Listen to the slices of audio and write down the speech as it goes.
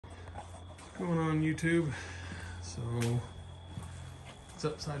Going on YouTube. So it's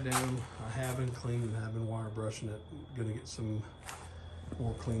upside down. I have been cleaning, I have been wire brushing it. I'm gonna get some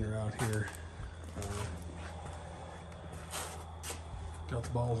more cleaner out here. Got the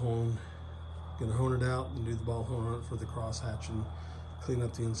ball hone. Gonna hone it out and do the ball hone on it for the cross hatch and clean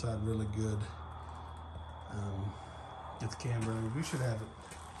up the inside really good. Get the camera. We should have it.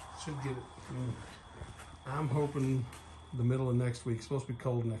 Should get it. I'm hoping the middle of next week. It's supposed to be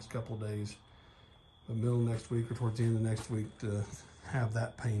cold the next couple of days. The middle of next week or towards the end of next week to have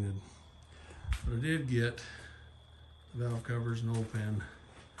that painted. But I did get the valve covers and oil pan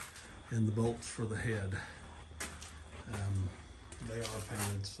and the bolts for the head. They are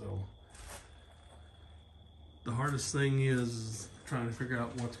painted, so the hardest thing is trying to figure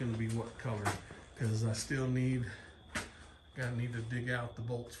out what's going to be what color, because I still need to dig out the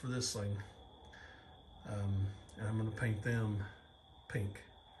bolts for this thing, and I'm going to paint them pink,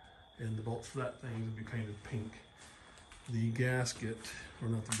 and the bolts for that thing will be painted pink. The gasket, or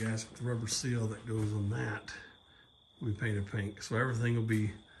not the gasket, the rubber seal that goes on that will be painted pink. So everything will be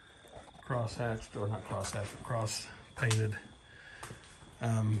cross-hatched, or not cross-hatched, but cross-painted.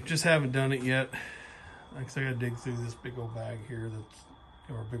 Just haven't done it yet. Like I said, I gotta dig through this big old bag here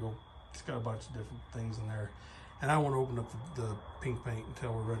it's got a bunch of different things in there. And I want to open up the pink paint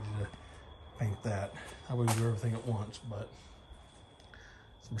until we're ready to paint that. I wouldn't do everything at once, but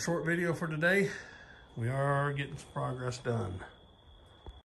some short video for today. We are getting some progress done.